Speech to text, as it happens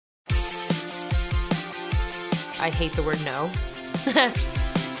I hate the word no.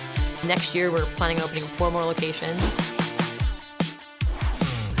 Next year, we're planning on opening 4 more locations.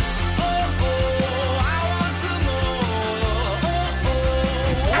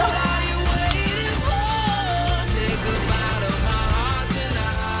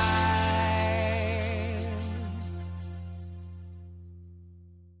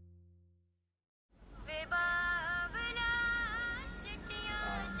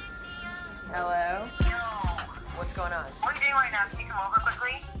 Hello? Yo. What's going on? What are you doing right now? Can you come over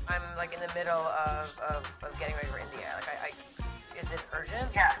quickly? I'm like in the middle of getting ready for India. Like is it urgent?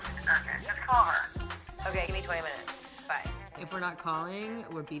 Yes, it's urgent. Just come over. Okay, give me 20 minutes. Bye. If we're not calling,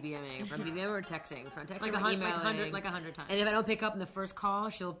 we're BBMing. If I'm BBMing, we're texting. If I'm texting, we're emailing. Like 100 times. And if I don't pick up in the first call,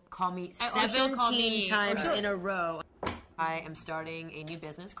 she'll call me 17 times in a row. I am starting a new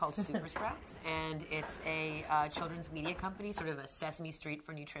business called Super Sprouts, and it's a children's media company, sort of a Sesame Street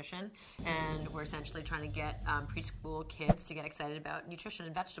for nutrition. And we're essentially trying to get preschool kids to get excited about nutrition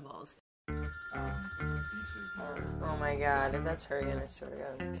and vegetables. Oh my God, if that's her again, I swear to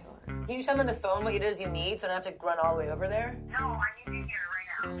God, I'm gonna kill her. Can you just tell me on the phone what it is you need so I don't have to run all the way over there? No, I need you here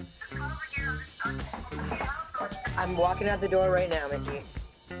right now. Just come over here. I'm walking out the door right now, Miki.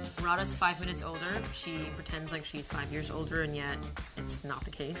 Radha's 5 minutes older. She pretends like she's 5 years older, and yet it's not the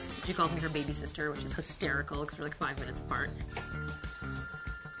case. She calls me her baby sister, which is hysterical because we're like 5 minutes apart.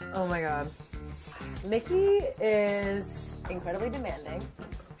 Oh my God. Miki is incredibly demanding.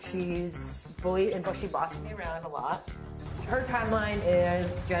 She's bullied, and she bosses me around a lot. Her timeline is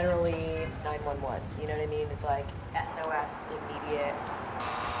generally 911. You know what I mean? It's like SOS, immediate.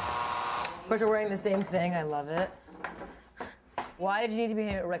 Of course, we're wearing the same thing. I love it. Why did you need to be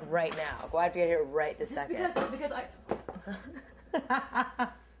here like right now? Why did you get here right this second? Because I...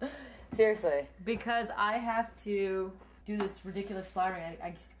 Seriously. Because I have to do this ridiculous flowering.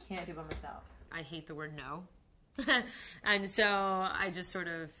 I just can't do it by myself. I hate the word no. And so I just sort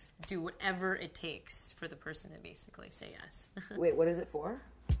of do whatever it takes for the person to basically say yes. Wait, what is it for?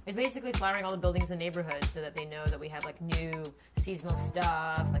 It's basically flowering all the buildings in the neighborhood so that they know that we have like new seasonal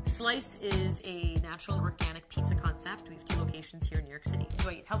stuff. Like Slice is a natural and organic pizza concept. We have 2 locations here in New York City. Do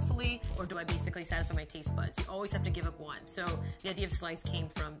I eat healthfully or do I basically satisfy my taste buds? You always have to give up one. So the idea of Slice came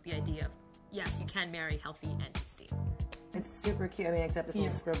from the idea of, yes, you can marry healthy and tasty. It's super cute. I mean, except this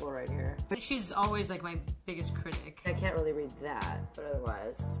little scribble right here. But she's always like my biggest critic. I can't really read that, but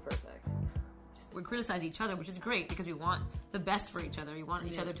otherwise it's perfect. We criticize each other, which is great because we want the best for each other. We want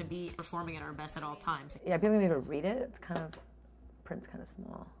each other to be performing at our best at all times. Yeah, people need to read it. It's kind of, print's kind of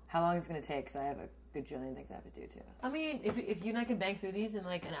small. How long is it going to take? Because I have a gajillion things I have to do too. I mean, if you and I can bang through these in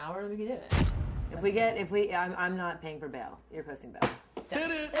like an hour, we can do it. I'm not paying for bail. You're posting bail.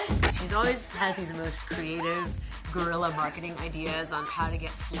 She's always has these most creative guerrilla marketing ideas on how to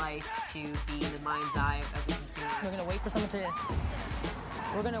get Slice to be in the mind's eye of every consumer. We're gonna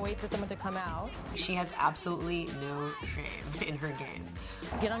wait for someone to come out. She has absolutely no shame in her game.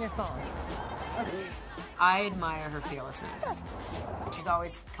 Get on your phone. I admire her fearlessness. She's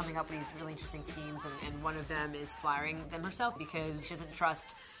always coming up with these really interesting schemes, and one of them is flyering them herself because she doesn't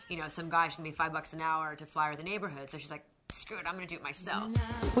trust, some guy should pay $5 an hour to flyer the neighborhood. So she's like, screw it, I'm gonna do it myself.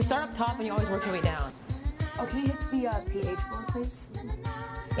 We start up top and you always work your way down. Oh, can you hit the PH form, please?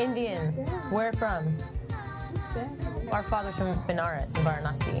 Indian. Where from? Our father's from Benares, from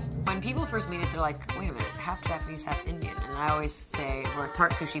Varanasi. When people first meet us, they're like, wait a minute, half Japanese, half Indian. And I always say we're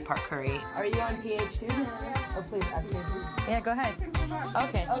part sushi, part curry. Are you on PH too? Oh, please, add PH. Yeah, go ahead.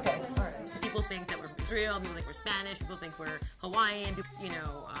 Okay. All right. People think that we're Israel, people think we're Spanish, people think we're Hawaiian,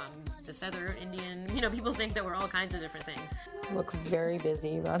 the feather Indian. People think that we're all kinds of different things. Look very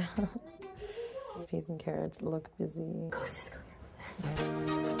busy, Radha. Peas and carrots look busy. Coast is clear.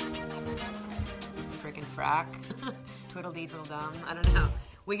 Frickin' frack. Twiddle-dee, twiddle-dum. I don't know.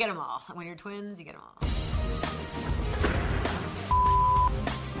 We get them all. When you're twins, you get them all.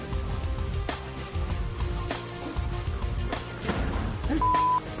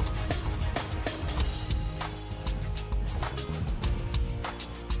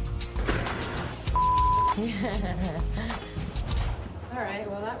 All right,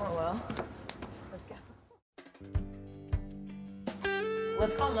 well, that went well.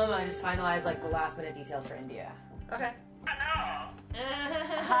 Let's call Mama and just finalize the last minute details for India. Okay. Hello.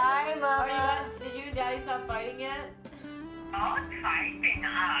 Hi, Mama. Did you and Daddy stop fighting yet? Oh, fighting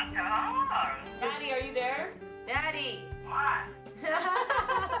at all. Daddy, are you there? Daddy. What?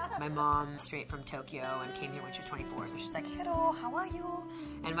 My mom straight from Tokyo and came here when she was 24, so she's like, hello, how are you?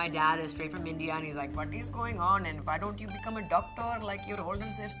 And my dad is straight from India, and he's like, what is going on? And why don't you become a doctor like your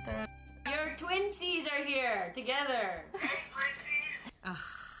older sister? Your twinsies are here together. Hey, Quincy. Ugh.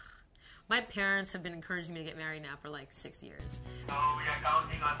 My parents have been encouraging me to get married now for like 6 years. So we are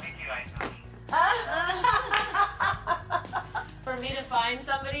counting on Miki right now. For me to find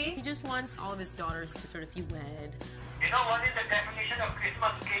somebody? He just wants all of his daughters to sort of be wed. You know what is the definition of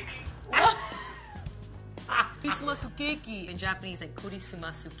Christmas cake? Kurisumasu keiki. In Japanese, like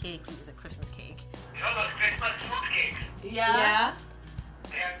kurisumasu keiki is a Christmas cake. You know those Christmas fruit cakes? Yeah.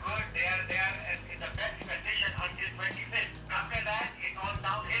 They are good. They are in the best condition until 25th. After that, it's all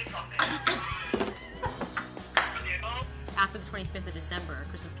downhill from there. You know? After the 25th of December,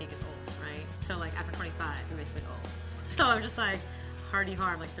 Christmas cake is old, right? So like after 25, you're basically old. So I'm just like hardy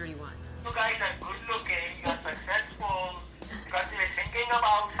hard, I'm like 31. You guys are good looking. You are successful. Because you're thinking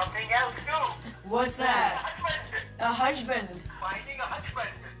about something else too. What's A that? husband. A husband. Finding a husband.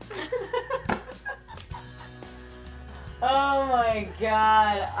 Oh my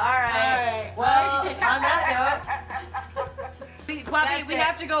god. Alright. Well, on that note. Kwame, we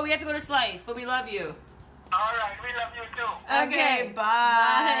have to go. We have to go to Slice, but we love you. All right, we love you too. Okay,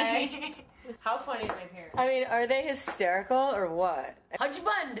 bye. How funny are my parents? I mean, are they hysterical or what?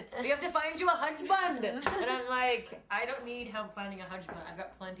 Husband! We have to find you a husband! And I'm like, I don't need help finding a husband. I've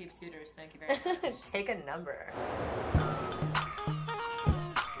got plenty of suitors. Thank you very much. Take a number.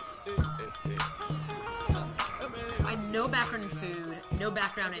 I had no background in food, no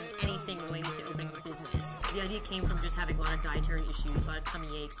background in anything related to opening a business. The idea came from just having a lot of dietary issues, a lot of tummy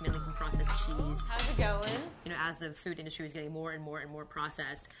aches, mainly from processed cheese. How's it going? You know, as the food industry was getting more and more and more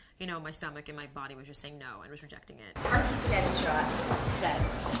processed, you know, my stomach and my body was just saying no and was rejecting it. Our pizza getting shot today.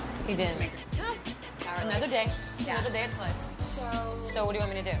 He did. Another day. Yeah. Another day at Slice. So what do you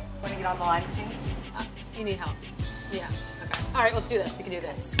want me to do? Want to get on the line with you? You need help. Yeah. Okay. All right, let's do this. We can do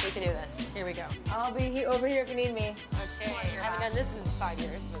this. We can do this. Here we go. I'll be over here if you need me. Okay. I haven't done this in 5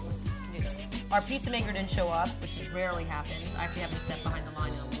 years, but let's do this. Our pizza maker didn't show up, which rarely happens. I actually haven't stepped behind the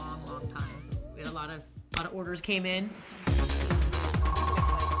line in a long, long time. We had a lot of orders came in. Thank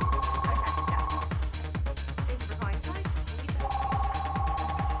you for calling Slice.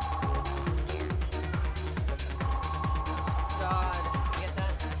 God, you get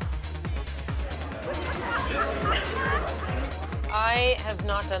that? I have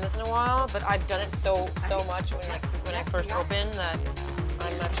not done this in a while, but I've done it so much when I first opened that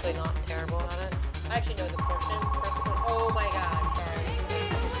I'm actually not terrible at it. I actually know the portions perfectly. Oh my god, sorry.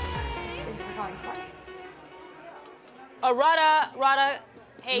 Thank you for calling Slice. Radha,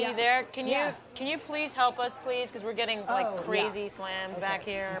 hey, Yeah. you there? Can Yes. you please help us, please? Because we're getting crazy slammed back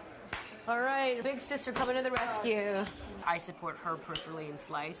here. All right, big sister coming to the rescue. I support her peripherally in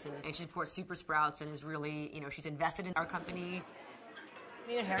Slice, and she supports Super Sprouts and is really, you know, she's invested in our company.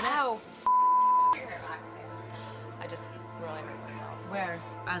 Need a hairnet? No. I just really hurt myself. Where?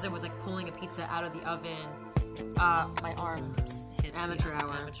 As I was like pulling a pizza out of the oven, my arms hit Amateur the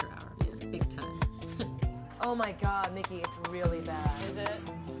hour. Amateur hour, yeah, big time. Oh my God, Miki, it's really bad. Is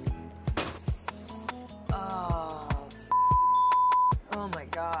it? Oh. Oh my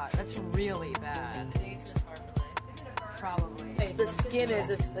God, that's really bad. I think it's gonna scar for life. Probably. The skin is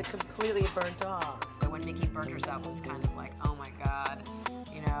like completely burnt off. But when Miki burnt herself, it was kind of like, oh my God,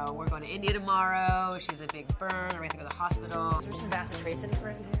 you know, we're going to India tomorrow. She's a big burn. We're going to go to the hospital. Is there some bacitracin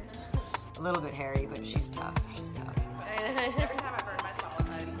around here? A little bit hairy, but she's tough. She's tough. Every time I burn myself,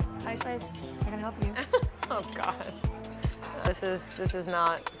 Hi, Slice. I can help you. Oh God. This is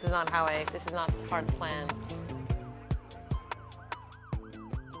not part of the plan.